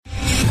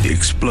The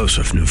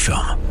explosive new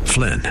film,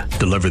 Flynn,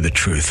 deliver the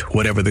truth,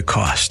 whatever the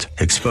cost.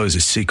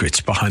 Exposes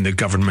secrets behind the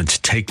government's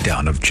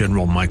takedown of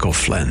General Michael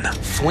Flynn.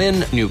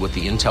 Flynn knew what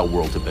the intel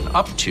world had been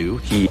up to.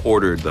 He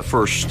ordered the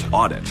first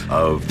audit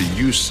of the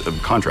use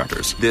of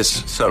contractors.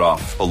 This set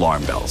off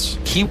alarm bells.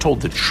 He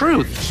told the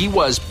truth. He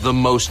was the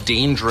most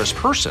dangerous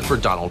person for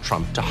Donald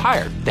Trump to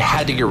hire. They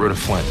had to get rid of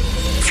Flynn.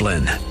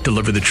 Flynn,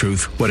 deliver the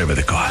truth, whatever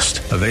the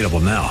cost. Available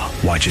now.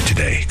 Watch it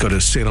today. Go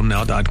to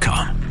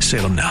salemnow.com.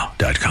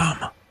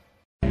 salemnow.com.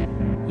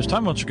 It's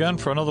time once again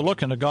for another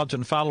look into God's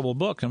infallible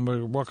book, and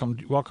we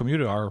welcome you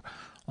to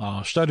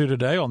our study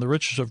today on the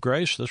riches of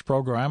grace. This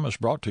program is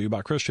brought to you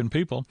by Christian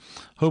people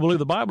who believe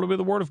the Bible to be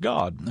the Word of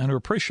God and who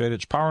appreciate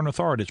its power and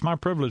authority. It's my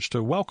privilege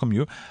to welcome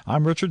you.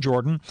 I'm Richard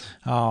Jordan,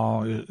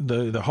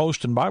 the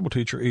host and Bible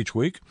teacher each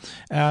week,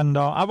 and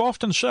I've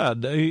often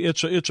said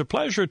it's a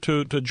pleasure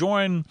to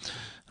join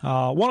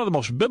one of the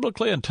most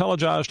biblically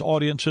intelligized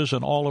audiences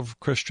in all of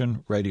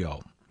Christian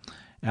radio.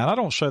 And I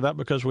don't say that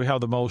because we have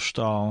the most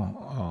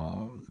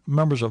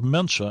members of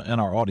Mensa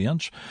in our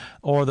audience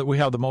or that we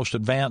have the most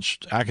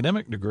advanced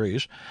academic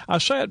degrees. I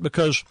say it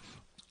because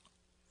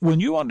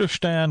when you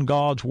understand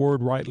God's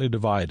Word rightly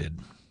divided,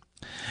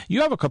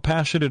 you have a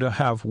capacity to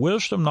have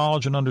wisdom,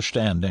 knowledge, and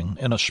understanding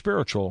in the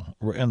spiritual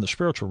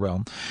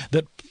realm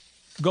that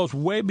goes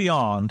way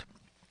beyond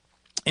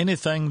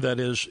anything that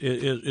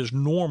is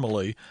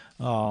normally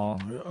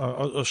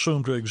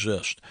assumed to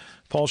exist.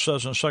 Paul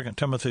says in 2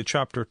 Timothy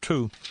chapter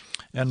 2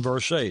 and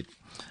verse 8,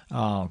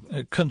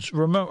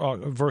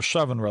 verse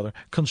 7 rather,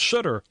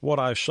 consider what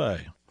I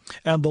say,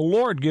 and the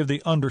Lord give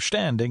thee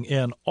understanding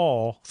in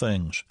all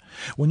things.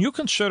 When you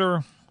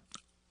consider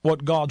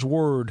what God's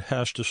Word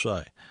has to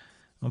say,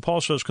 when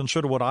Paul says,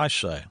 consider what I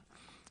say,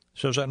 he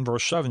says that in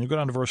verse 7. You go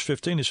down to verse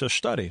 15, he says,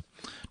 study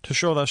to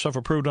show thyself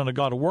approved unto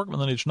God, a workman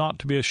that needs not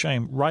to be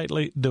ashamed,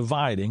 rightly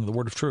dividing the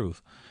word of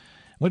truth.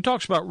 When he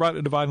talks about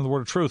rightly dividing the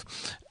word of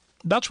truth,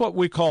 that's what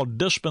we call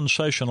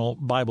dispensational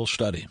Bible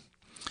study.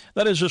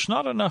 That is, it's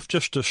not enough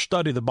just to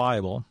study the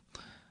Bible.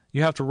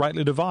 You have to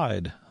rightly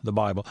divide the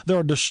Bible. There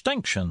are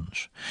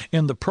distinctions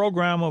in the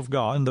program of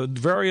God, in the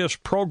various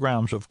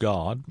programs of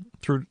God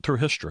through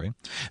history,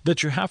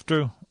 that you have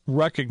to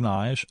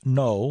recognize,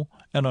 know,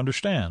 and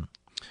understand.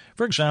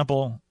 For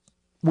example,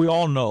 we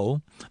all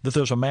know that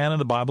there's a man in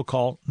the Bible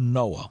called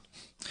Noah.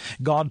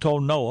 God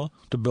told Noah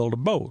to build a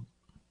boat,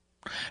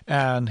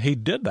 and he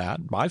did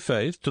that by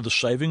faith to the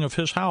saving of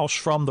his house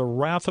from the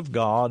wrath of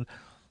God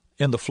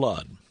in the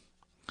flood.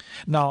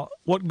 Now,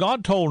 what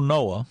God told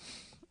Noah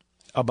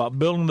about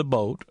building the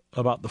boat,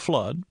 about the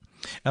flood,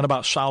 and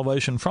about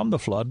salvation from the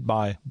flood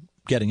by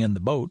getting in the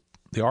boat,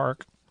 the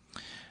ark,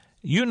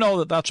 you know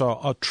that that's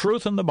a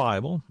truth in the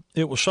Bible.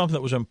 It was something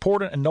that was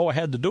important, and Noah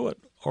had to do it,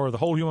 or the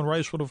whole human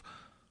race would have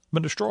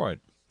been destroyed.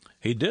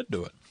 He did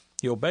do it.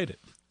 He obeyed it.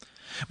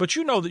 But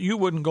you know that you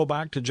wouldn't go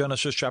back to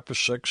Genesis chapter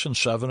 6 and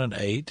 7 and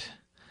 8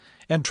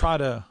 and try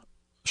to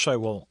say,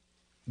 well,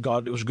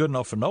 God, it was good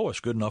enough for Noah, it's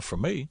good enough for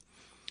me.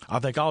 I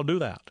think I'll do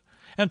that,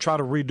 and try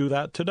to redo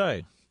that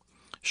today.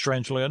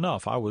 Strangely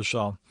enough, I was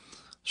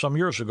some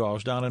years ago, I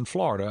was down in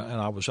Florida,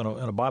 and I was in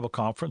a Bible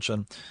conference,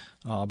 and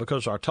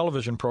because our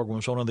television program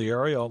was on in the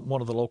area, one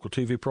of the local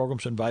TV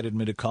programs invited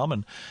me to come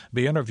and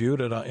be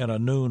interviewed in a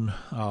noon,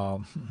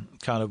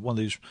 kind of one of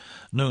these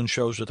noon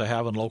shows that they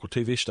have on local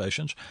TV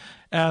stations.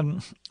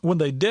 And when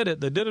they did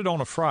it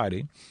on a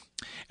Friday,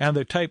 and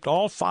they taped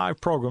all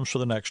 5 programs for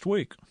the next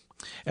week.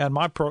 And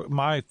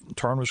my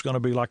turn was going to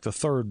be like the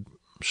third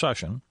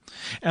session.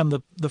 And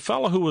the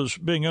fellow who was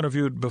being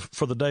interviewed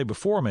for the day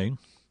before me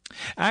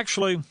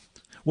actually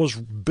was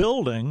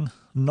building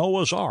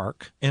Noah's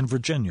Ark in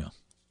Virginia.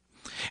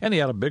 And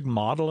he had a big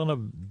model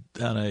and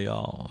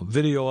a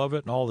video of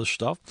it and all this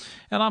stuff.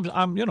 And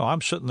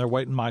I'm sitting there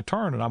waiting my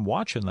turn, and I'm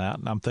watching that,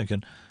 and I'm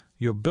thinking,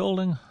 you're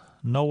building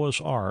Noah's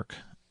Ark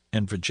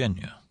in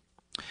Virginia.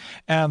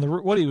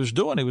 And what he was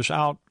doing, he was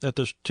out at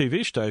this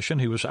TV station.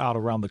 He was out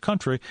around the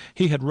country.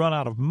 He had run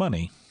out of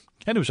money,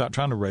 and he was out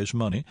trying to raise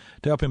money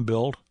to help him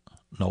build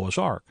Noah's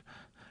Ark.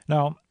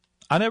 Now,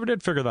 I never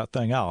did figure that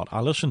thing out.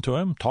 I listened to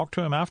him, talked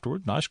to him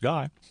afterward, nice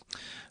guy.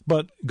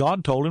 But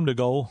God told him to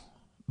go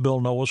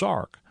build Noah's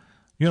Ark.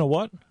 You know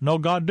what? No,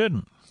 God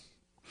didn't.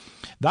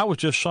 That was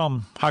just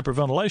some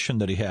hyperventilation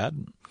that he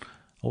had.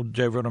 Old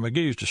J. Vernon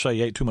McGee used to say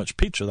he ate too much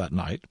pizza that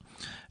night.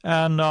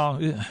 And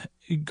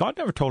God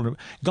never told him.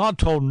 God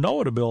told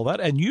Noah to build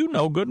that, and you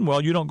know good and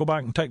well you don't go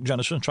back and take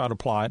Genesis and try to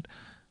apply it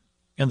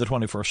in the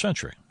 21st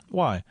century.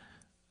 Why?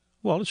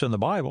 Well, it's in the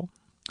Bible.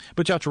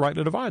 But you have to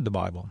rightly divide the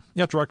Bible.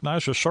 You have to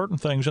recognize there's certain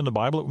things in the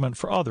Bible that were meant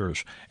for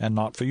others and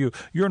not for you.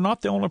 You're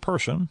not the only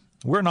person.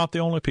 We're not the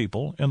only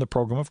people in the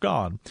program of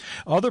God.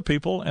 Other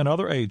people in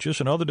other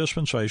ages and other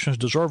dispensations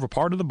deserve a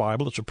part of the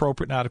Bible that's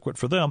appropriate and adequate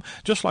for them,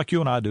 just like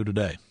you and I do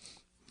today.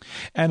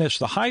 And it's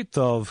the height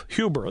of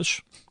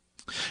hubris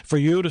for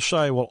you to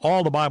say, well,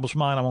 all the Bible's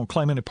mine, I won't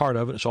claim any part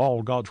of it, it's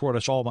all God's Word,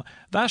 it's all mine.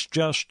 That's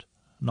just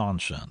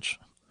nonsense.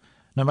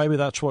 Now, maybe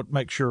that's what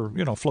makes your,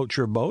 floats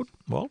your boat.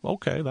 Well,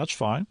 okay, that's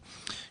fine.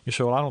 You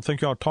say, well, I don't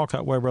think you ought to talk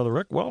that way, Brother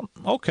Rick. Well,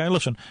 okay,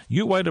 listen,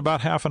 you wait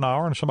about half an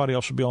hour and somebody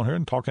else will be on here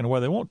and talk any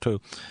way they want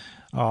to.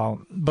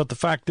 But the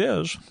fact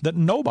is that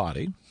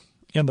nobody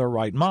in their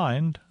right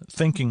mind,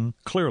 thinking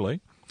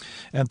clearly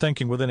and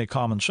thinking with any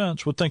common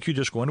sense, would think you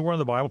just go anywhere in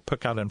the Bible,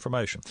 pick out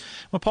information.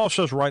 When Paul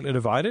says rightly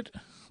divide it,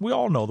 we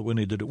all know that we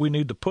need to do. We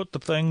need to put the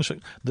things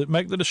that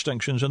make the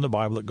distinctions in the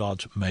Bible that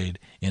God's made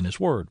in His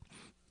Word.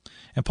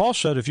 And Paul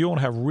said, if you want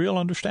to have real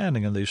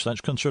understanding in these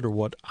things, consider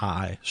what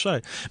I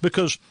say.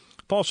 Because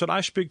Paul said,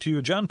 I speak to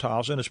you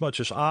Gentiles, inasmuch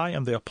as I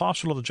am the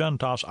apostle of the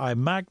Gentiles, I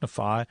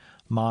magnify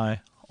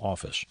my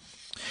office.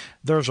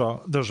 There's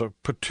a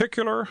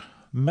particular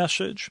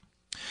message,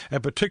 a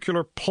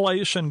particular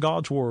place in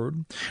God's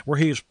Word where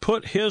He has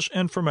put His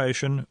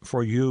information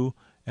for you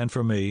and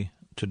for me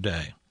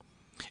today.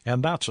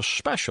 And that's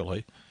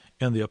especially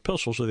in the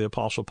epistles of the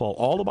Apostle Paul.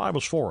 All the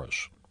Bible's for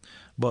us.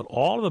 But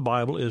all of the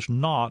Bible is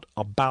not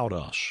about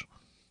us.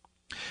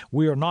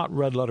 We are not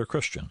red-letter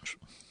Christians.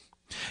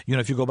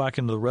 If you go back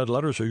into the red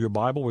letters of your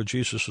Bible where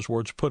Jesus'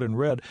 words put in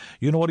red,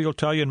 you know what He'll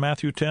tell you in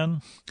Matthew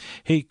 10?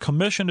 He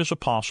commissioned His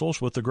apostles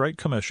with the Great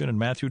Commission in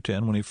Matthew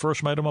 10 when He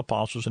first made them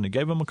apostles, and He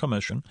gave them a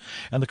commission.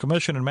 And the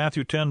commission in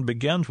Matthew 10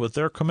 begins with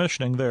their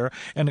commissioning there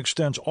and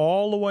extends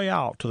all the way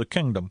out to the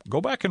kingdom. Go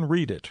back and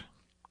read it,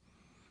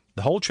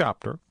 the whole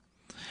chapter.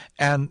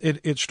 And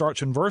it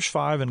starts in verse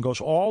 5 and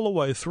goes all the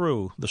way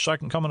through the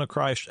second coming of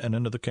Christ and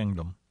into the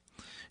kingdom.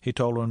 He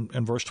told them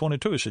in verse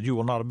 22, He said, you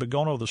will not be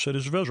gone over the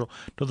cities of Israel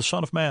till the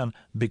Son of Man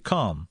going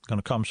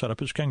to come set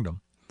up His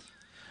kingdom.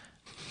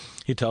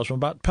 He tells them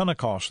about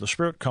Pentecost, the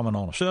Spirit coming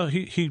on us. So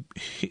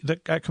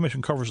that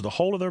commission covers the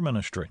whole of their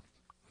ministry.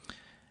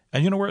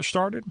 And you know where it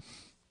started?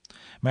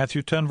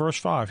 Matthew 10, verse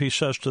 5, He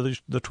says to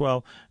the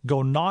 12,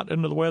 go not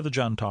into the way of the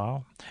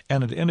Gentile,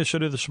 and into any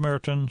city of the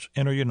Samaritans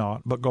enter ye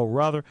not, but go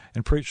rather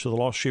and preach to the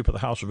lost sheep of the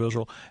house of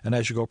Israel, and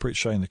as you go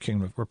preach, saying,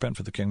 repent,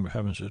 for the kingdom of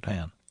heaven is at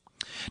hand.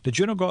 Did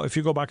you know, if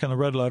you go back in the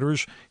red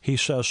letters, He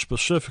says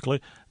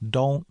specifically,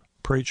 don't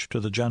preach to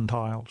the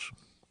Gentiles.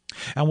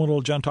 And when a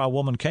little Gentile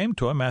woman came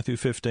to Him, Matthew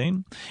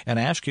 15, and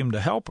asked Him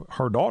to help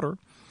her daughter,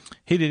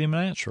 He didn't even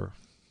answer.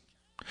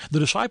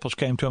 The disciples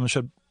came to Him and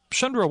said,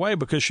 send her away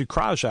because she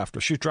cries after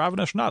us. She's driving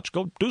us nuts.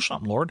 Go do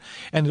something, Lord.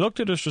 And He looked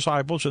at His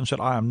disciples and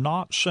said, I am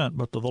not sent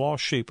but to the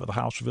lost sheep of the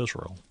house of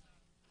Israel.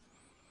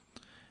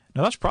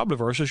 Now, that's probably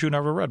verses you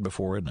never read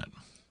before, isn't it?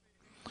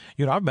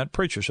 I've met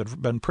preachers that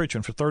have been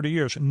preaching for 30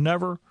 years,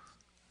 never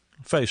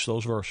face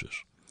those verses.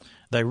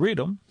 They read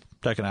them,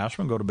 take an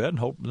aspirin, go to bed, and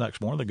hope the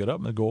next morning they get up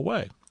and they go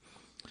away.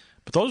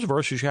 But those are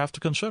verses you have to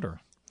consider.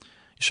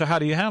 You say, how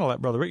do you handle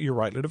that, Brother Rick? You're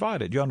rightly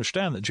divided. You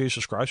understand that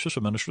Jesus Christ is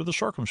a minister of the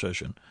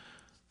circumcision,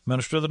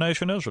 minister of the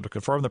nation Israel, to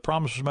confirm the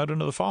promises made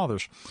unto the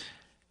fathers.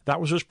 That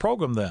was His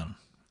program then.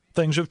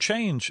 Things have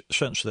changed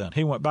since then.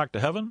 He went back to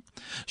heaven,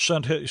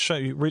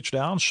 reached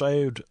down,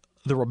 saved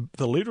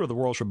the leader of the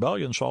world's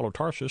rebellion, Saul of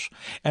Tarsus,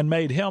 and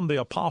made him the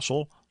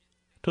apostle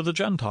to the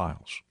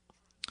Gentiles,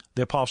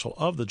 the apostle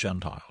of the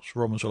Gentiles,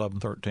 Romans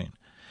 11:13.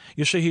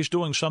 You see, He's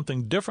doing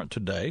something different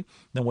today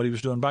than what He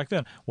was doing back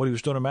then. What He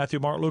was doing in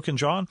Matthew, Mark, Luke, and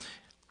John,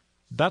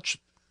 that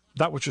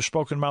which is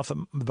spoken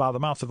by the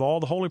mouth of all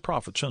the holy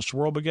prophets since the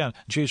world began.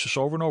 Jesus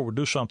over and over would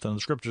do something in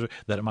the Scriptures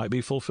that it might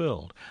be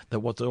fulfilled,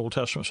 that what the Old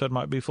Testament said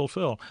might be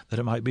fulfilled, that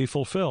it might be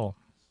fulfilled.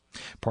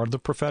 Part of the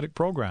prophetic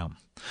program.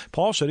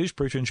 Paul said he's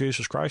preaching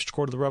Jesus Christ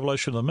according to the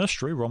revelation of the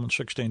mystery, Romans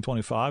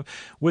 16:25,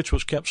 which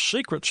was kept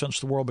secret since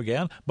the world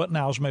began, but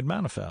now is made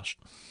manifest.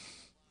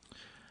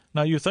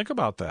 Now you think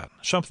about that.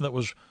 Something that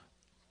was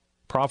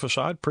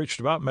prophesied, preached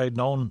about, made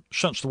known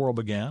since the world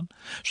began.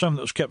 Something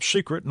that was kept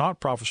secret, not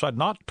prophesied,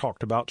 not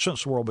talked about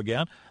since the world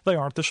began. They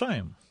aren't the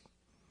same.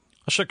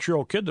 A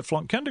 6-year-old kid that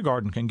flunked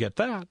kindergarten can get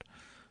that.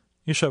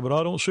 You say, but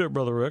I don't see it,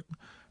 Brother Rick.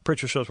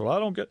 Preacher says, well, I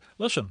don't get...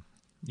 Listen.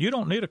 You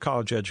don't need a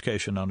college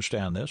education to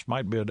understand this.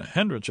 Might be a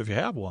hindrance if you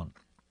have one.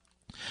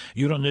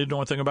 You don't need to know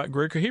anything about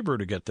Greek or Hebrew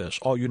to get this.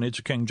 All you need is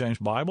a King James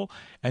Bible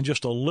and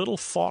just a little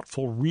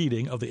thoughtful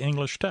reading of the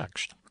English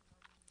text.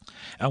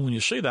 And when you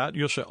see that,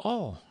 you'll say,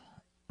 oh,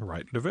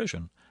 right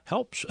division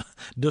helps.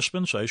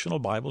 Dispensational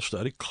Bible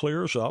study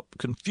clears up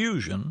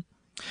confusion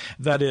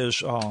that is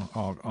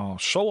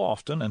so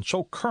often and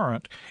so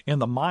current in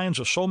the minds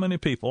of so many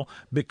people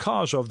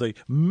because of the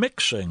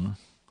mixing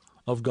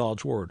of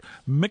God's Word,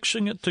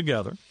 mixing it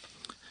together.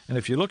 And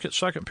if you look at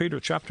 2 Peter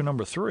chapter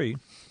number 3,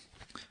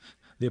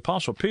 the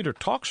Apostle Peter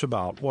talks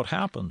about what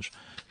happens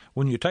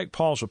when you take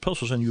Paul's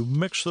epistles and you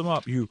mix them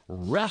up, you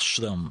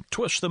wrest them,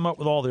 twist them up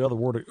with all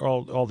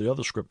the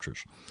other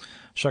scriptures.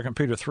 2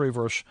 Peter 3,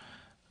 verse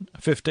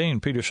 15,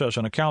 Peter says,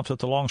 "An account that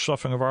the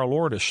long-suffering of our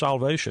Lord is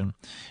salvation,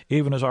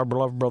 even as our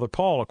beloved brother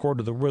Paul,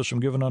 according to the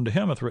wisdom given unto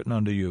him, hath written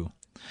unto you,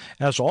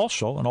 as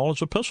also in all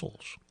his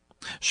epistles,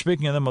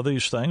 speaking in them of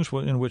these things,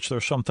 in which there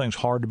are some things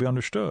hard to be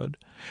understood,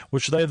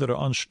 which they that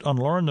are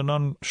unlearned and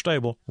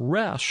unstable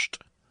wrest,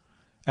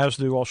 as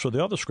do also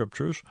the other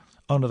scriptures,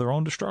 unto their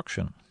own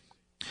destruction."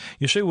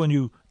 You see, when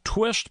you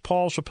twist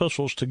Paul's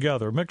epistles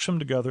together, mix them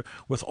together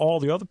with all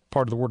the other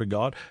part of the Word of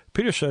God,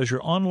 Peter says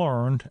you're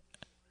unlearned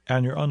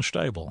and you're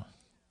unstable.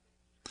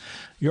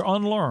 You're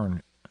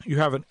unlearned. You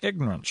have an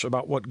ignorance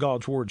about what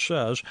God's Word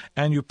says,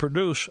 and you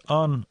produce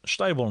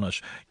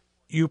unstableness.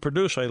 You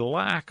produce a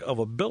lack of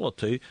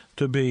ability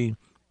to be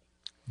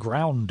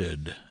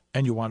grounded,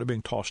 and you wind up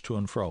being tossed to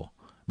and fro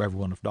by every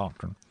wind of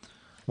doctrine.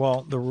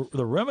 Well,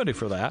 the remedy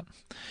for that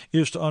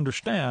is to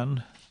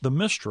understand the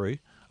mystery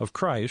of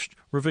Christ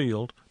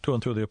revealed to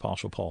and through the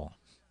Apostle Paul.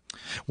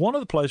 One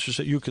of the places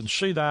that you can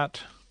see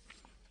that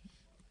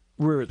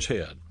rear its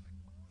head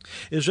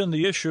is in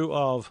the issue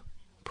of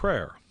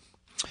prayer.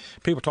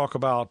 People talk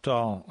about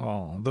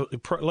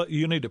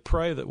you need to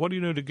pray that. What do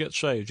you need to get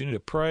saved? You need to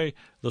pray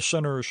the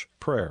sinner's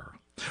prayer,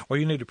 or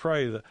you need to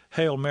pray the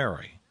Hail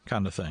Mary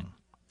kind of thing.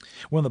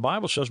 When the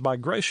Bible says, by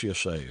grace you are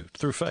saved,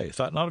 through faith,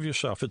 that not of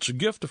yourself. It's a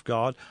gift of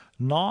God,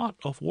 not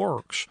of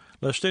works,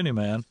 lest any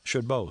man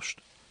should boast.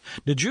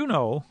 Did you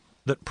know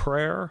that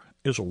prayer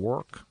is a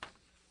work?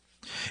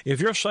 If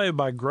you're saved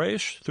by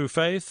grace through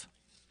faith,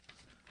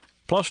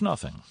 plus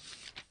nothing,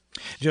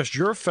 just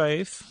your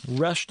faith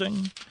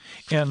resting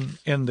in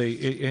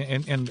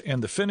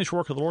the finished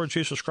work of the Lord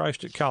Jesus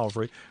Christ at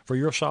Calvary for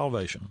your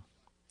salvation,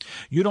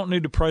 you don't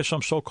need to pray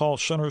some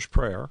so-called sinner's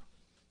prayer.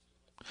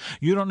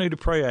 You don't need to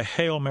pray a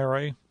Hail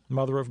Mary,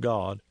 Mother of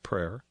God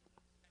prayer.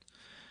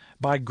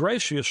 By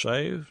grace you are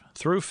saved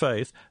through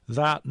faith,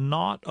 that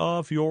not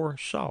of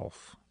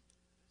yourself.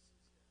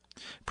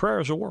 Prayer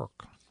is a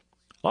work.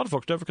 A lot of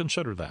folks never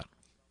consider that.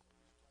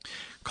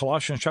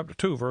 Colossians chapter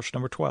 2, verse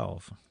number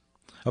 12.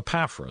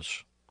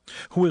 Epaphras,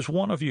 who is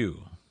one of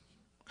you,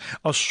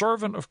 a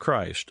servant of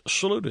Christ,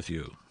 saluteth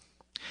you,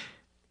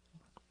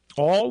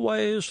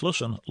 always,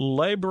 listen,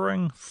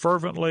 laboring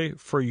fervently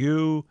for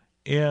you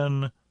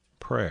in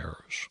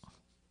prayers.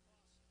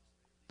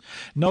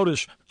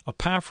 Notice,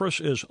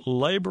 Epaphras is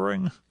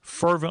laboring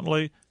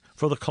fervently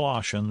for the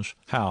Colossians.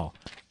 How?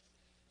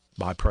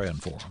 By praying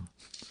for them.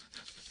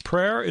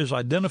 Prayer is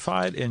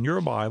identified in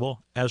your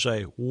Bible as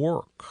a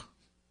work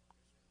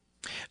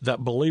that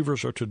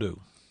believers are to do.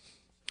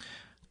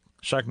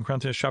 2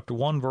 Corinthians chapter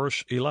 1,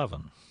 verse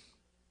 11.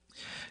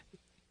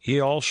 Ye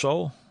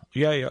also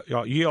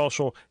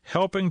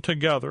helping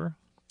together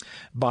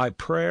by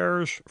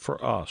prayers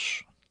for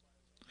us.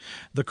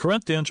 The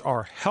Corinthians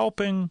are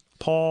helping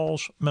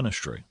Paul's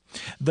ministry.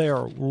 They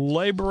are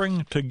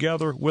laboring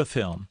together with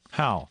him.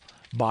 How?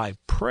 By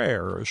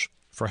prayers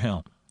for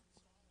him.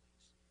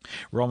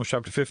 Romans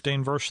chapter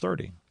 15, verse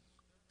 30.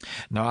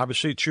 Now I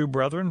beseech you,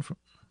 brethren,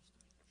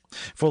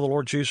 for the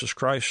Lord Jesus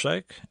Christ's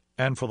sake,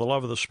 and for the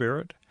love of the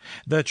Spirit,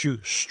 that you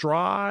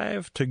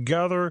strive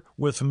together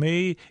with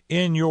me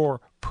in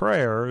your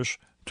prayers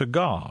to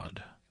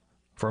God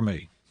for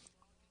me.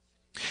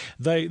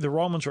 The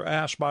Romans are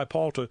asked by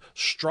Paul to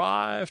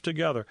strive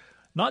together,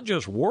 not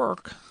just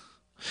work,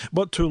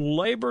 but to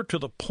labor to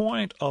the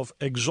point of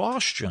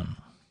exhaustion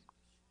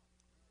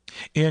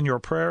in your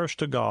prayers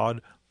to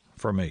God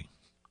for me.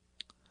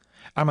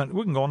 I mean,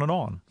 we can go on and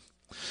on.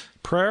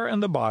 Prayer in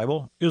the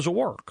Bible is a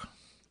work,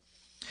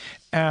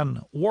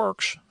 and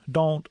works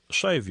don't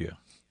save you.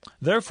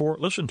 Therefore,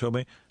 listen to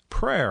me,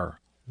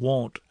 prayer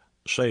won't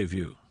save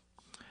you.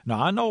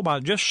 Now, I know by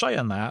just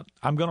saying that,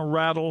 I'm going to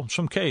rattle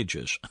some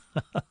cages.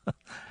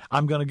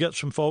 I'm going to get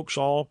some folks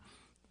all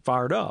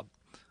fired up.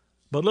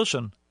 But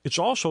listen, it's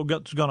also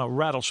going to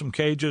rattle some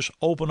cages,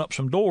 open up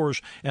some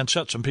doors, and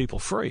set some people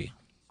free.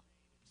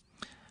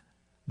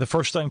 The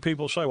first thing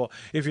people say, well,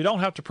 if you don't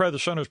have to pray the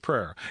sinner's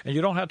prayer, and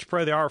you don't have to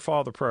pray the Our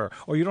Father prayer,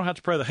 or you don't have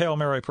to pray the Hail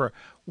Mary prayer,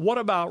 what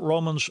about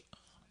Romans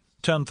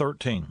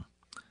 10:13?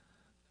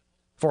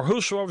 For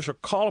whosoever shall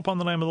call upon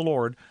the name of the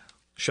Lord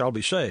shall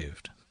be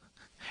saved.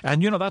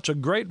 And, that's a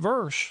great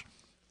verse.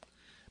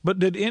 But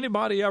did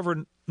anybody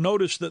ever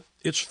notice that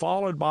it's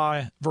followed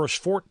by verse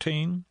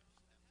 14,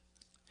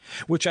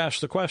 which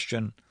asks the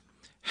question,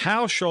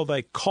 how shall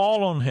they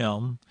call on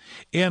him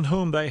in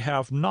whom they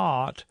have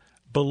not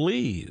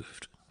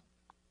believed?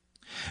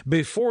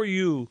 Before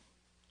you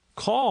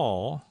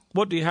call,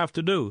 what do you have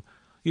to do?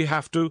 You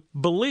have to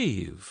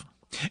believe.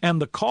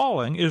 And the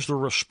calling is the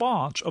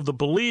response of the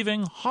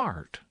believing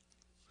heart.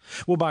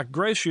 Well, by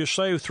grace you're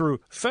saved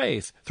through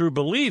faith, through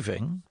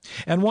believing.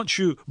 And once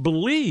you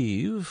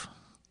believe,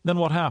 then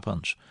what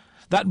happens?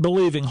 That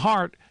believing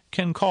heart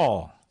can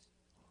call.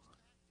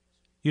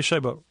 You say,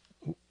 but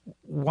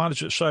why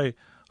does it say,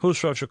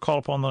 whosoever shall call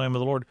upon the name of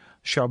the Lord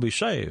shall be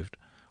saved?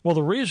 Well,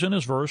 the reason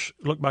is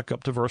look back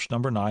up to verse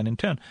number 9 and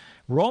 10.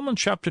 Romans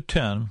chapter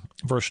 10,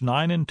 verse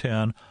 9 and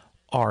 10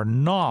 are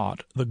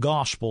not the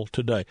gospel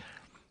today.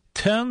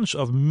 Tens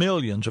of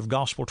millions of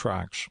gospel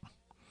tracts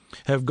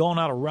have gone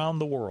out around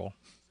the world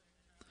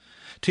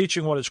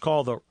teaching what is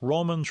called the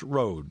Romans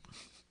Road.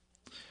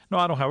 No,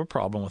 I don't have a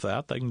problem with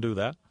that. They can do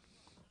that.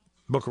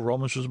 The book of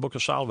Romans is a book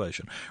of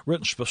salvation,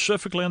 written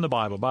specifically in the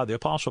Bible by the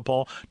Apostle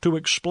Paul to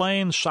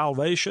explain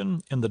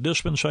salvation in the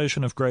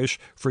dispensation of grace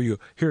for you.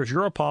 Here's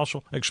your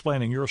apostle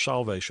explaining your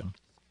salvation.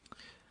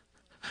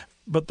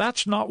 But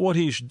that's not what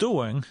he's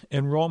doing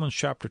in Romans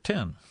chapter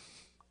 10.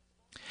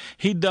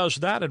 He does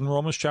that in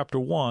Romans chapter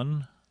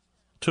 1,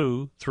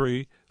 2,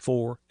 3,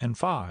 4, and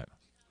 5.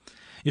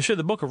 You see,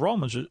 the book of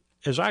Romans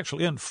is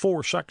actually in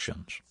 4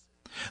 sections.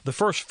 The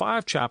first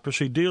 5 chapters,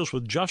 he deals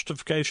with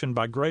justification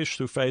by grace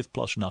through faith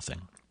plus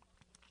nothing,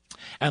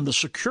 and the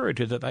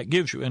security that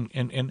gives you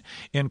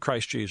in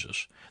Christ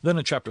Jesus. Then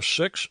in chapter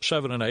 6,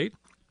 7, and 8,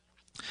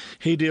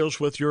 he deals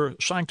with your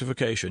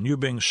sanctification, you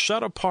being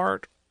set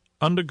apart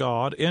unto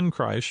God in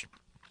Christ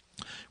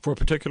for a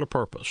particular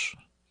purpose.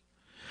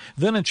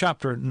 Then in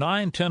chapter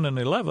 9, 10, and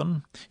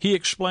 11, he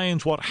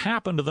explains what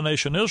happened to the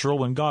nation Israel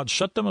when God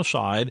set them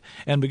aside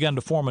and began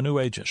to form a new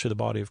agency, the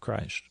body of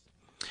Christ.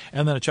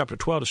 And then in chapter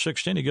 12 to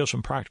 16, he gives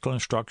some practical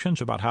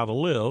instructions about how to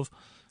live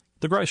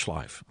the grace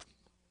life.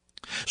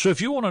 So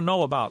if you want to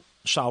know about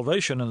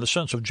salvation in the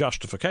sense of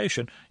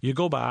justification, you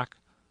go back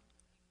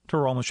to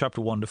Romans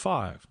chapter 1 to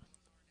 5.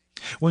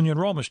 When you're in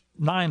Romans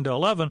 9 to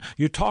 11,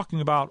 you're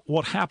talking about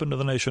what happened to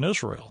the nation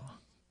Israel.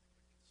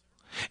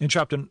 In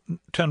chapter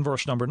 10,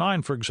 verse number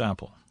 9, for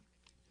example,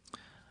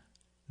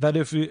 that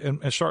if you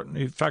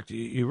in fact,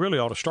 you really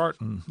ought to start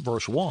in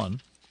verse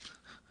 1,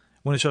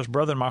 when he says,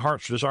 "Brethren, my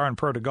heart's desire and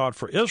prayer to God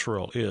for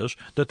Israel is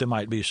that they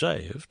might be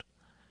saved."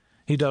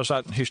 He does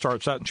that. He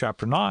starts that in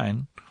chapter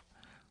 9.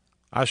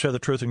 "I say the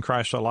truth in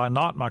Christ, I lie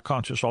not, my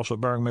conscience also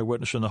bearing me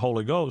witness in the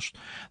Holy Ghost,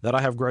 that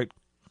I have great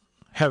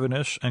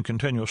heaviness and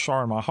continual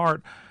sorrow in my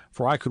heart,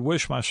 for I could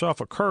wish myself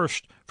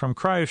accursed from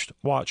Christ,"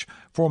 watch,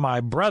 "for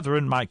my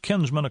brethren, my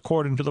kinsmen,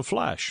 according to the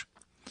flesh."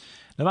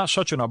 Now that's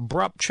such an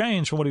abrupt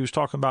change from what he was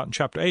talking about in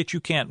chapter 8,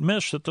 you can't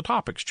miss that the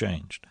topic's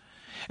changed.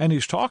 And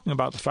he's talking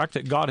about the fact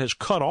that God has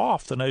cut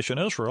off the nation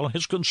Israel and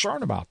his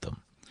concern about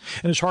them.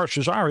 And his heart's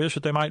desire is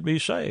that they might be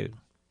saved.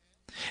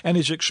 And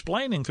he's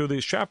explaining through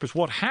these chapters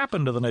what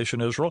happened to the nation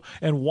Israel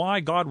and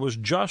why God was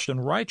just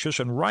and righteous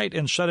and right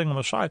in setting them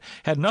aside.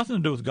 Had nothing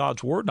to do with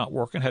God's word not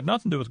working, had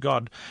nothing to do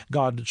with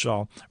God's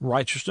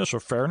righteousness or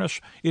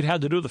fairness. It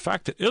had to do with the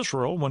fact that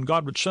Israel, when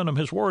God would send them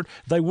his word,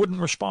 they wouldn't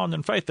respond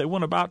in faith. They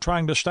went about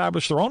trying to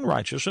establish their own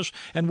righteousness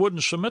and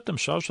wouldn't submit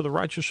themselves to the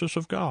righteousness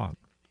of God.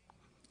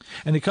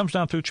 And he comes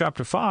down through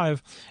chapter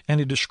 5, and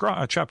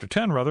chapter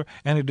 10,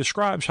 and he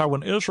describes how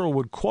when Israel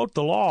would quote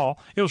the law,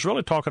 it was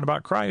really talking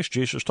about Christ.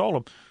 Jesus told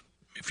them,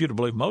 if you'd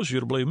believe Moses,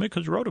 you'd believe me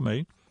because you wrote of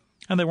me.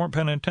 And they weren't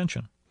paying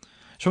attention.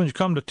 So when you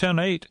come to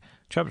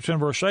chapter 10,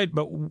 verse 8,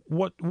 "But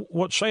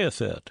what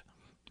saith it?"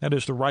 That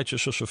is the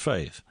righteousness of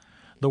faith.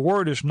 "The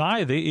word is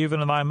nigh thee,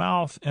 even in thy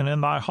mouth and in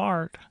thy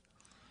heart."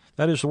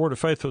 That is the word of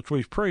faith which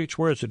we preach.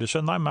 Where is it? It's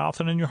in thy mouth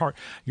and in your heart.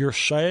 You're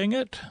saying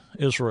it,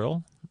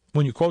 Israel,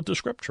 when you quote the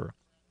scripture.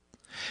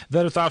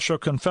 "That if thou shalt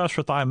confess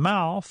with thy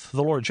mouth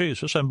the Lord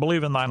Jesus and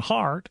believe in thine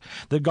heart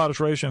that God has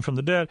raised him from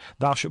the dead,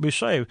 thou shalt be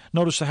saved."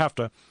 Notice they have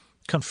to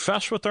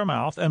confess with their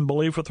mouth and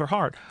believe with their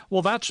heart.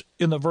 Well, that's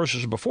in the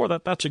verses before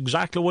that. That's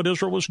exactly what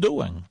Israel was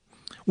doing.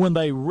 When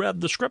they read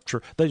the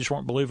scripture, they just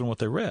weren't believing what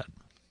they read.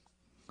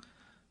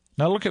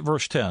 Now look at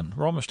verse 10,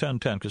 Romans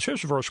 10:10, because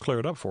here's the verse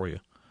cleared up for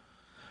you.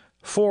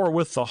 "For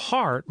with the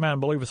heart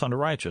man believeth unto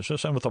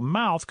righteousness, and with the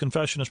mouth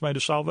confession is made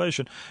to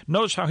salvation."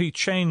 Notice how he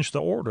changed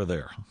the order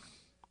there.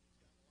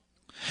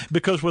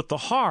 Because with the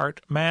heart,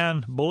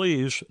 man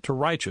believes to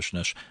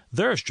righteousness.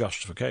 There's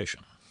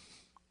justification.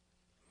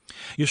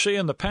 You see,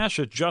 in the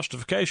passage,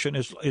 justification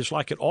is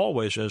like it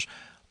always is.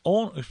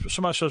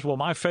 Somebody says, "Well,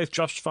 my faith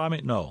justify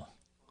me?" No.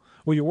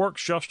 "Will your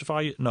works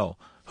justify you?" No.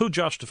 Who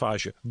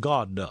justifies you?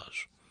 God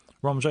does.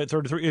 Romans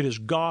 8:33, "It is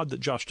God that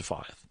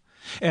justifieth."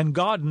 And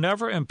God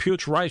never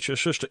imputes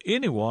righteousness to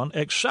anyone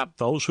except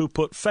those who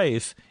put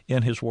faith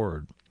in his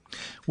word.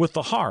 With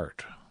the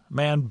heart,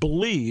 man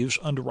believes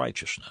unto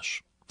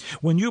righteousness.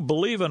 When you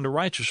believe unto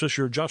righteousness,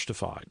 you're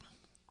justified.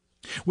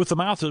 With the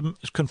mouth,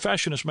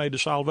 confession is made to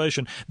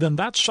salvation. Then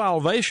that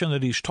salvation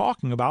that he's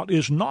talking about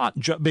is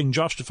not being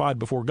justified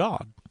before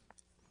God.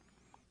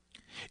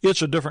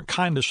 It's a different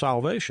kind of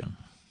salvation.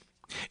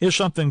 It's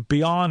something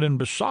beyond and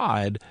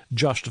beside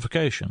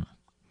justification.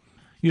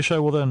 You say,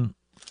 "Well, then,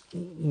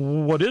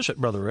 what is it,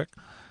 Brother Rick?"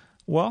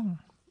 Well,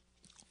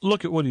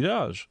 look at what he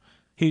does.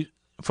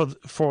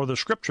 For the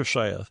scripture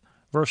saith,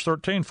 verse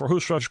 13, "For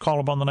whosoever shall call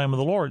upon the name of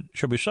the Lord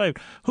shall be saved."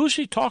 Who's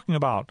he talking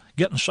about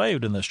getting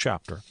saved in this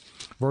chapter?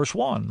 Verse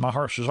 1, "My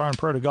heart's desire and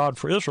prayer to God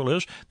for Israel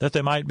is that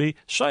they might be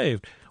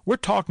saved." We're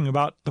talking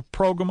about the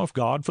program of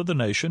God for the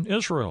nation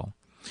Israel.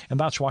 And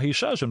that's why he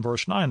says in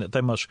verse 9 that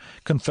they must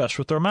confess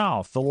with their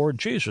mouth the Lord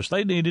Jesus.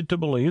 They needed to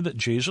believe that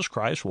Jesus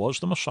Christ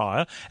was the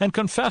Messiah and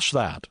confess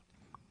that.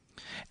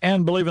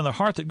 And believe in their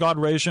heart that God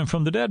raised him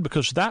from the dead,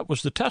 because that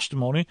was the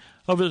testimony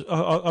of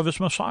his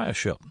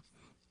messiahship.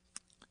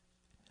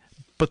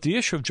 But the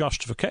issue of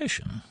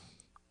justification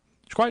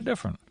is quite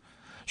different.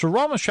 So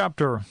Romans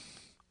chapter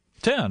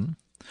 10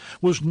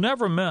 was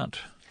never meant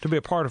to be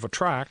a part of a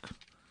tract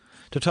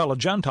to tell a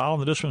Gentile in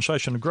the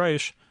dispensation of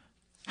grace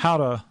how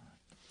to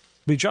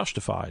be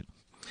justified.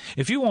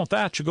 If you want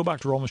that, you go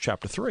back to Romans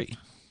chapter 3.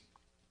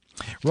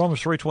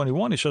 Romans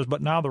 3:21, he says,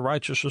 but now the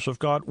righteousness of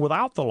God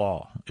without the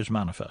law is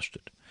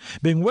manifested,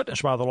 being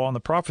witnessed by the law and the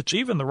prophets,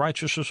 even the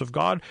righteousness of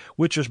God,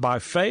 which is by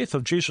faith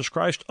of Jesus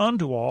Christ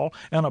unto all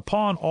and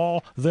upon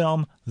all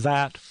them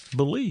that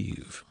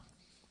believe.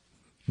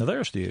 Now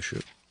there's the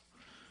issue.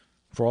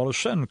 For all his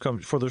sin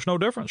comes, for there's no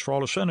difference. For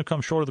all his sin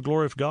comes short of the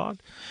glory of God,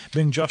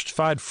 being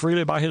justified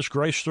freely by his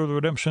grace through the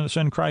redemption that's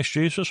in Christ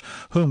Jesus,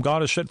 whom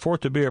God has set forth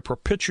to be a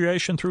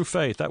propitiation through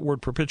faith. That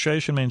word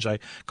propitiation means a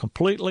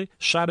completely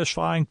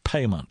satisfying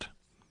payment.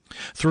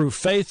 Through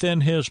faith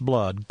in his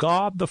blood,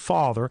 God the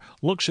Father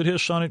looks at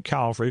his Son at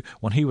Calvary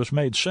when he was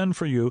made sin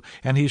for you,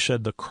 and he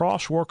said the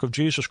cross work of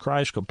Jesus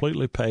Christ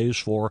completely pays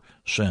for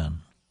sin.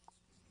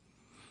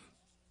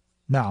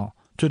 Now,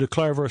 to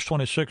declare verse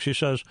 26, he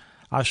says,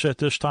 I set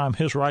this time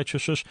his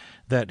righteousness,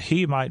 that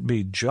he might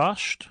be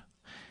just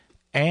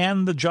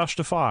and the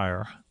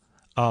justifier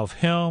of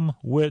him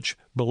which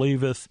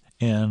believeth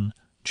in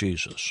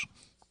Jesus.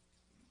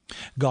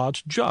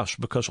 God's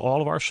just because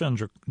all of our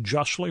sins are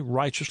justly,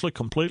 righteously,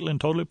 completely, and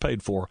totally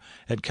paid for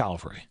at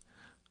Calvary.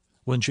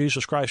 When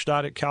Jesus Christ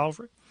died at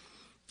Calvary,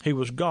 he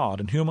was God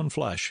in human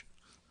flesh,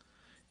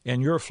 in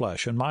your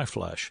flesh, in my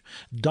flesh,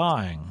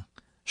 dying,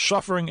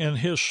 suffering in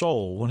his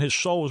soul. When his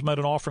soul was made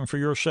an offering for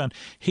your sin,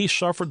 he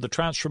suffered the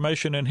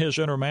transformation in his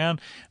inner man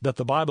that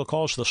the Bible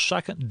calls the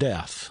second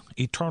death,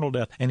 eternal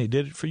death, and he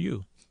did it for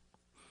you.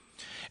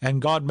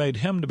 And God made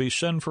him to be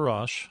sin for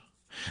us,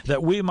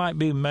 that we might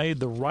be made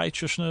the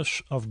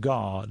righteousness of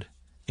God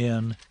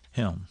in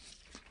him.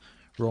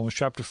 Romans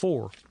chapter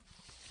 4,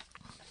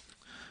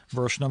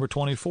 verse number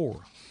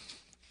 24.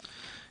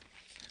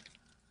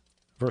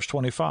 Verse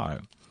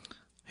 25.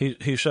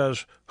 He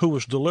says, who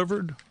was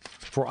delivered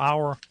for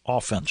our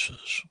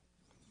offenses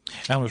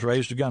and was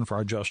raised again for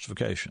our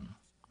justification.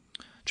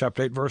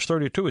 Chapter 8, verse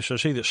 32, he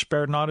says, he that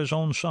spared not his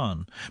own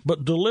Son,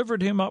 but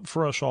delivered him up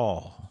for us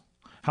all,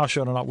 how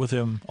shall I not with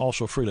him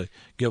also freely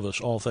give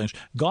us all things?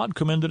 God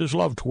commended his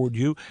love toward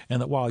you,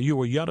 and that while you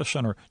were yet a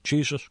sinner,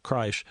 Jesus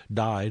Christ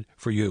died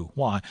for you.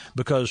 Why?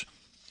 Because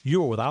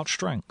you were without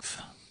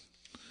strength.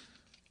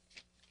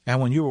 And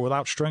when you were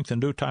without strength,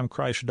 in due time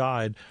Christ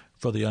died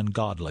for the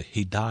ungodly.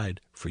 He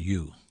died for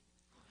you.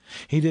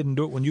 He didn't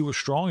do it when you were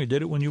strong. He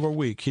did it when you were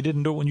weak. He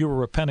didn't do it when you were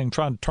repenting,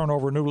 trying to turn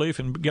over a new leaf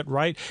and get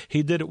right.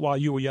 He did it while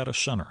you were yet a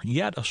sinner.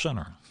 Yet a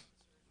sinner.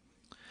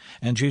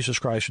 And Jesus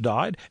Christ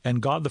died,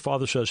 and God the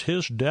Father says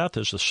his death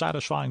is the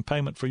satisfying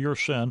payment for your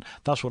sin.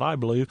 That's what I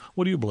believe.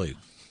 What do you believe?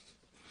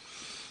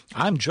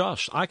 I'm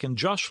just. I can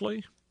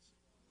justly,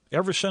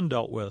 every sin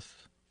dealt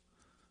with,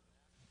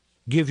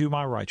 give you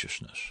my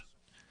righteousness.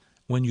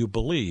 When you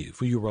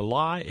believe, when you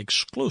rely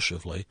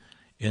exclusively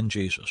in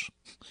Jesus.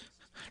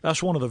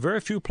 That's one of the very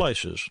few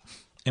places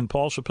in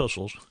Paul's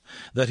epistles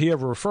that he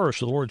ever refers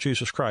to the Lord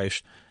Jesus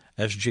Christ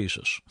as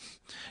Jesus.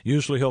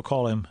 Usually he'll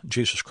call him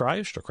Jesus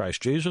Christ or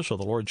Christ Jesus or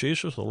the Lord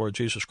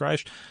Jesus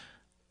Christ.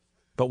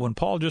 But when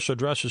Paul just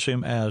addresses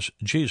him as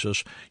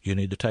Jesus, you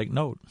need to take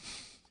note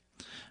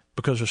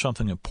because there's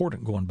something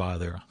important going by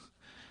there.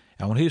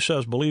 And when he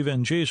says believe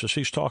in Jesus,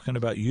 he's talking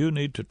about you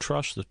need to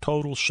trust the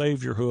total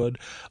saviorhood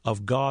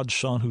of God's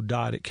Son who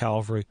died at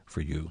Calvary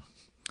for you.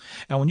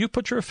 And when you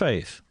put your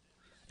faith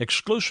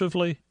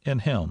exclusively in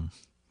him,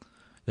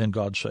 then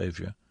God saves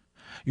you.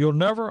 You'll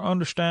never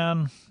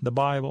understand the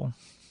Bible.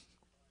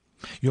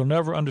 You'll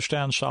never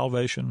understand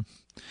salvation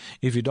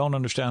if you don't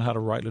understand how to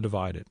rightly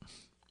divide it.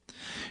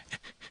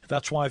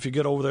 That's why if you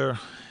get over there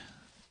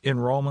in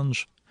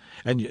Romans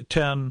and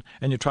 10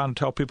 and you're trying to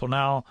tell people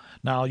now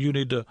you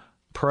need to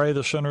pray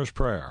the sinner's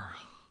prayer,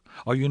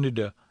 or you need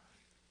to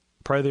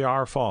pray the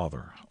Our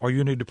Father, or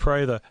you need to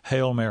pray the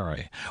Hail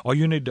Mary, or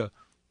you need to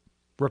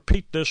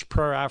repeat this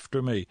prayer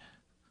after me.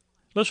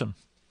 Listen,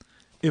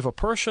 if a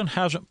person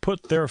hasn't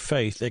put their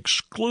faith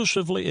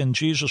exclusively in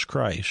Jesus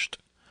Christ,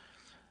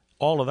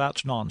 all of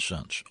that's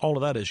nonsense. All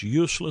of that is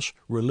useless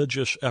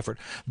religious effort.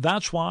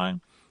 That's why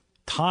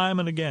time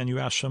and again you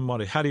ask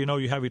somebody, how do you know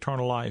you have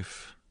eternal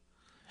life?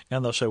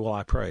 And they'll say, well,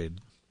 I prayed.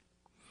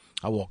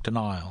 I walked an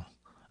aisle.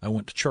 I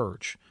went to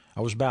church.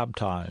 I was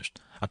baptized.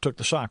 I took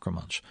the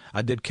sacraments.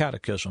 I did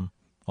catechism.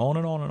 On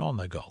and on and on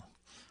they go.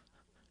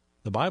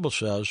 The Bible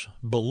says,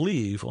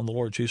 believe on the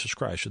Lord Jesus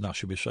Christ and thou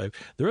shalt be saved.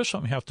 There is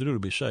something you have to do to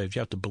be saved. You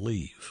have to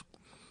believe.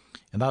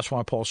 And that's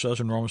why Paul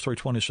says in Romans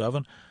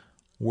 3:27,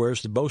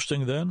 where's the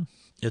boasting then?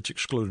 It's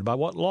excluded. By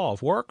what law?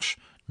 Of works?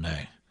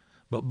 Nay,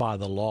 but by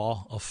the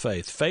law of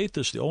faith. Faith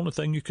is the only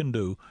thing you can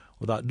do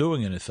without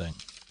doing anything.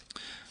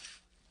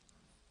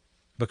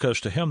 Because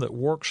to him that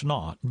works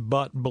not,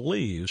 but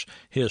believes,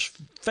 his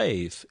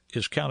faith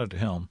is counted to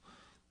him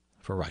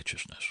for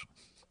righteousness.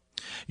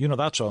 You know,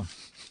 that's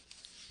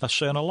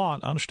saying a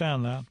lot. I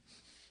understand that.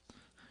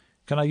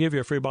 Can I give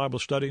you a free Bible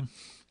study?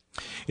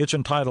 It's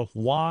entitled,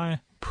 Why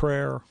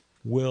Prayer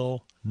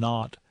Will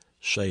Not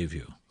Save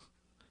You.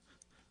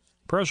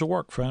 Prayer's a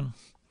work, friend,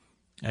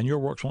 and your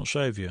works won't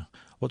save you.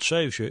 What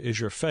saves you is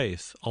your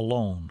faith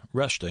alone,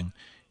 resting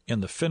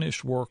in the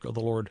finished work of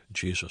the Lord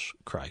Jesus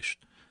Christ.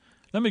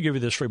 Let me give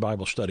you this free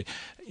Bible study.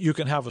 You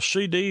can have a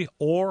CD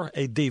or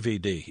a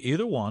DVD,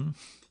 either one,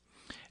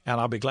 and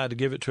I'll be glad to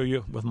give it to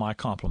you with my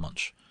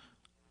compliments.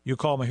 You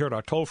call me here at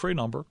our toll-free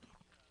number,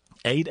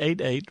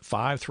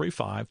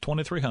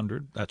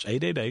 888-535-2300. That's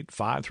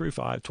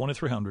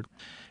 888-535-2300.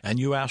 And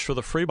you ask for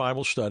the free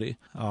Bible study,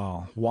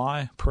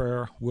 Why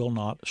Prayer Will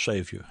Not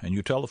Save You. And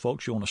you tell the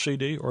folks you want a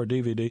CD or a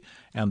DVD,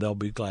 and they'll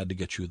be glad to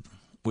get you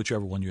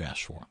whichever one you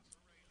ask for.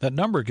 That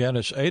number again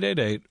is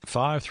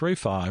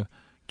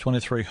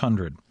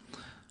 888-535-2300.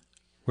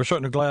 We're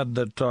certainly glad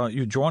that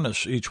you join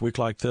us each week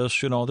like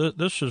this. You know,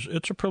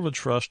 it's a privilege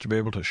for us to be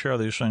able to share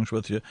these things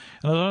with you.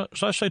 And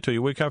as I say to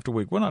you week after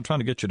week, we're not trying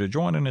to get you to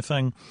join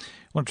anything.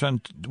 We're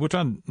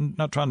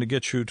not trying to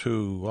get you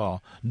to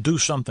do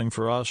something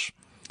for us.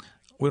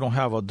 We don't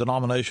have a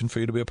denomination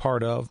for you to be a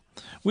part of.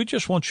 We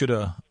just want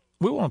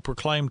we want to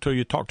proclaim to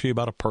you, talk to you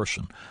about a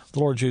person, the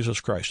Lord Jesus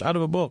Christ, out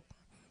of a book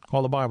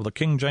called the Bible, the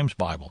King James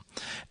Bible.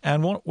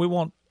 And we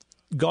want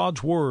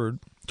God's Word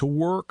to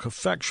work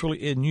effectually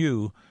in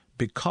you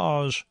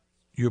because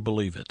you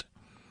believe it.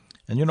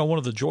 And you know, one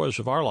of the joys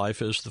of our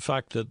life is the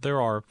fact that there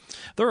are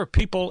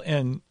people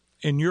in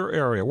your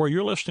area where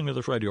you're listening to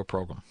this radio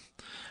program.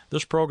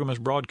 This program is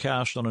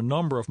broadcast on a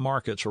number of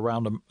markets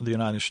around the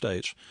United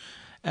States.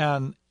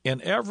 And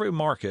in every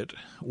market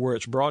where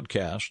it's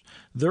broadcast,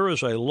 there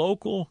is a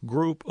local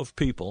group of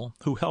people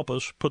who help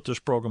us put this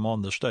program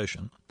on the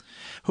station,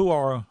 who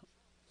are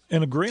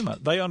in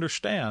agreement. They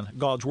understand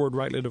God's Word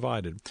rightly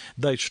divided.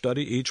 They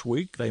study each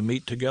week. They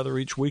meet together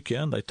each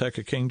weekend. They take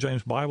a King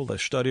James Bible. They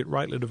study it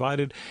rightly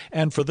divided.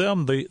 And for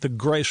them, the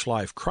grace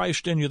life,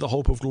 Christ in you, the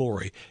hope of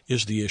glory,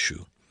 is the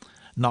issue.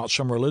 Not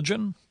some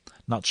religion,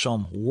 not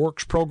some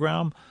works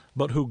program,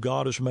 but who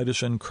God has made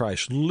us in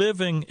Christ,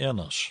 living in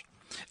us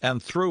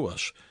and through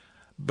us,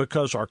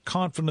 because our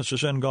confidence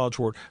is in God's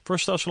Word.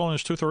 1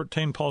 Thessalonians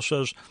 2:13, Paul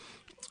says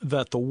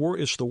that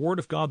it's the Word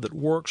of God that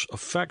works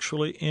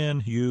effectually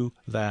in you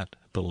that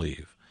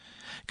believe.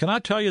 Can I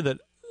tell you that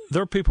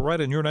there are people right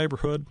in your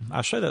neighborhood?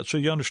 I say that so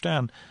you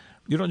understand.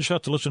 You don't just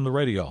have to listen to the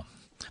radio.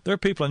 There are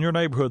people in your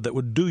neighborhood that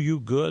would do you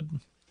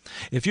good.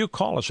 If you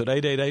call us at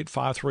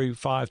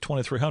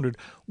 888-535-2300,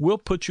 we'll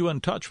put you in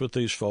touch with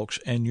these folks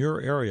in your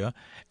area,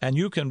 and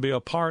you can be a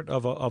part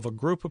of a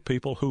group of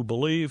people who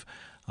believe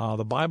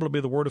the Bible to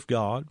be the Word of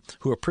God,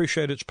 who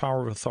appreciate its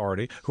power of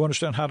authority, who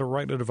understand how to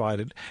rightly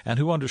divide it, and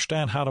who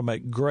understand how to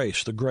make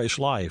grace, the grace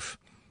life,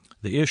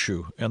 the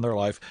issue in their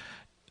life.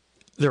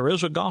 There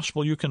is a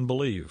gospel you can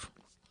believe.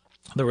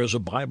 There is a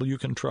Bible you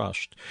can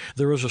trust.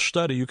 There is a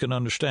study you can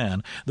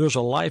understand. There's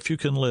a life you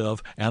can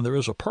live, and there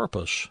is a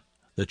purpose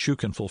that you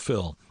can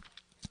fulfill.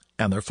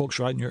 And there are folks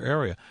right in your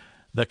area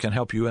that can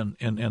help you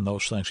in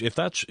those things. If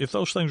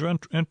those things are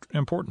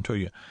important to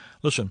you,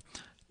 listen,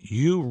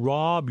 you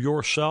rob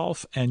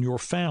yourself and your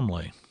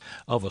family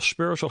of a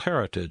spiritual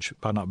heritage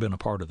by not being a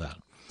part of that.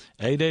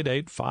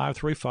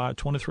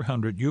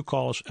 888-535-2300. You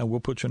call us, and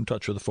we'll put you in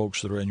touch with the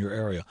folks that are in your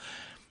area.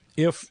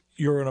 If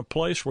you're in a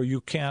place where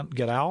you can't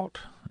get out,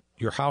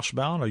 you're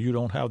housebound, or you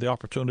don't have the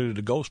opportunity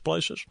to go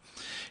places,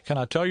 can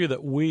I tell you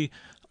that we,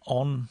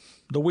 on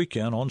the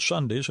weekend, on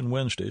Sundays and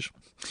Wednesdays,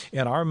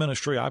 in our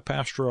ministry, I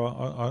pastor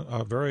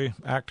a very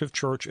active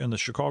church in the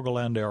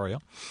Chicagoland area.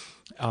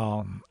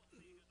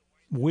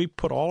 We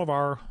put all of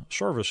our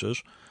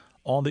services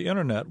on the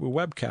Internet. We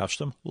webcast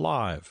them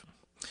live.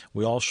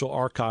 We also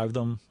archive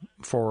them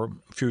for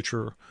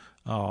future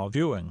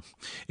viewing.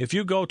 If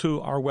you go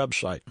to our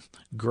website,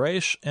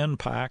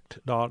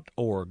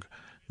 graceimpact.org,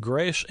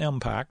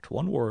 GraceImpact,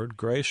 one word,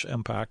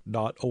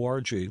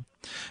 graceimpact.org,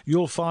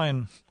 you'll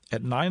find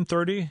at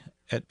 9:30,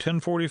 at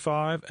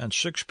 10:45, and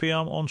 6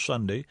 p.m. on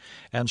Sunday,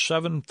 and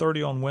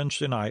 7:30 on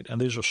Wednesday night, and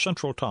these are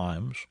Central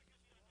Times,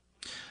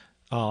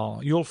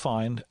 you'll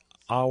find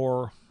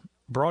our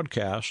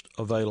broadcast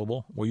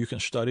available where you can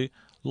study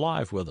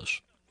live with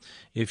us.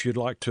 If you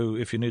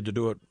need to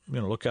do it,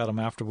 look at them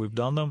after we've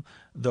done them,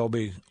 there'll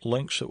be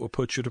links that will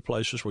put you to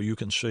places where you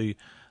can see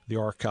the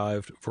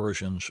archived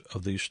versions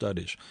of these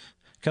studies.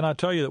 Can I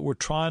tell you that we're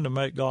trying to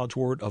make God's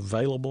Word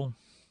available?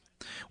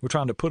 We're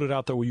trying to put it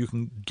out there where you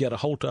can get a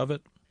hold of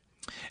it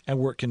and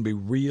where it can be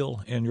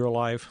real in your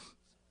life.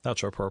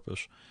 That's our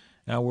purpose.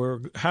 And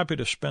we're happy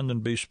to spend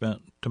and be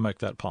spent to make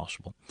that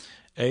possible.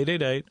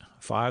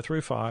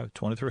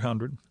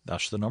 888-535-2300.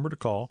 That's the number to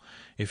call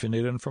if you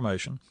need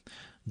information.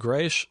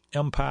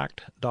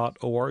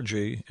 GraceImpact.org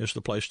is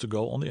the place to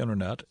go on the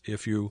Internet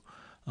if you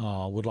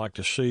would like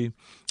to see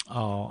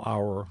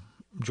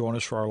join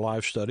us for our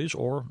live studies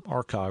or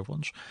archive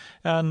ones.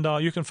 And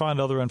you can find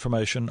other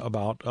information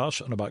about us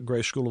and about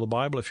Grace School of the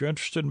Bible. If you're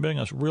interested in being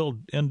a real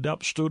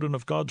in-depth student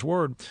of God's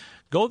Word,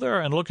 go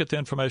there and look at the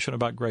information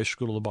about Grace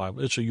School of the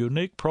Bible. It's a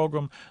unique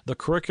program. The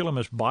curriculum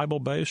is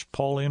Bible-based,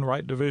 Pauline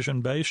Right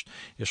Division-based.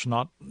 It's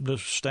not the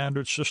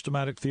standard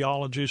systematic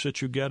theologies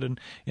that you get in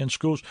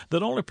schools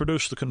that only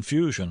produce the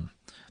confusion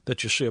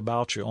that you see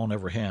about you on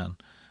every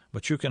hand.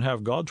 But you can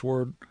have God's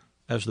Word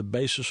as the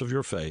basis of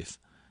your faith.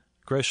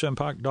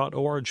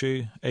 GraceImpact.org,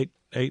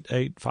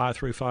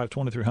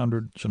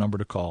 888-535-2300 is the number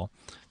to call.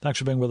 Thanks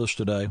for being with us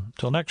today.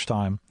 Till next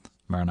time,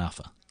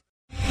 Maranatha.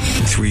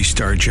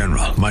 3-star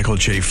general Michael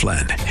J.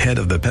 Flynn, head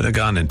of the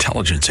Pentagon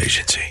Intelligence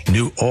Agency,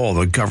 knew all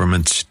the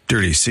government's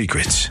dirty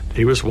secrets.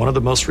 He was one of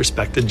the most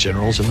respected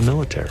generals in the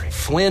military.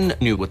 Flynn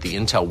knew what the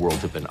intel world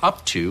had been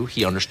up to.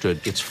 He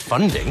understood its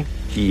funding.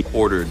 He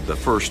ordered the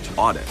first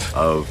audit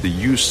of the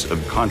use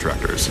of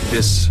contractors.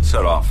 This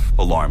set off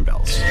alarm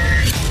bells.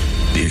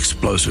 The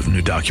explosive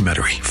new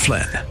documentary,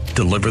 Flynn,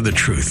 Deliver the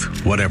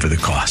Truth, Whatever the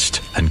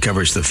Cost,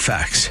 uncovers the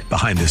facts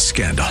behind this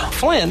scandal.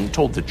 Flynn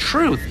told the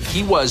truth.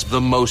 He was the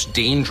most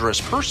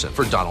dangerous person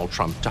for Donald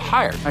Trump to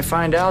hire. I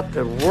find out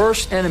the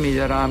worst enemy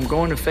that I'm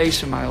going to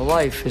face in my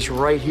life is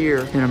right here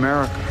in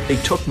America. They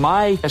took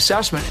my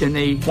assessment and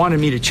they wanted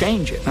me to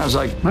change it. And I was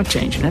like, I'm not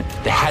changing it.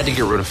 They had to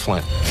get rid of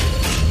Flynn.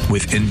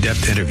 With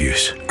in-depth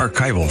interviews,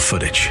 archival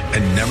footage,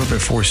 and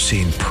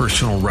never-before-seen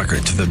personal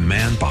records of the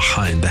man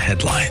behind the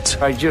headlines.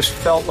 I just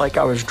felt like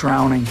I was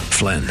drowning.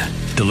 Flynn,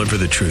 Deliver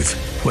the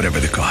Truth, Whatever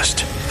the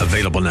Cost.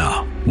 Available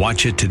now.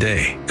 Watch it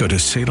today. Go to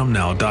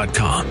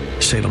salemnow.com.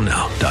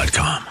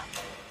 salemnow.com.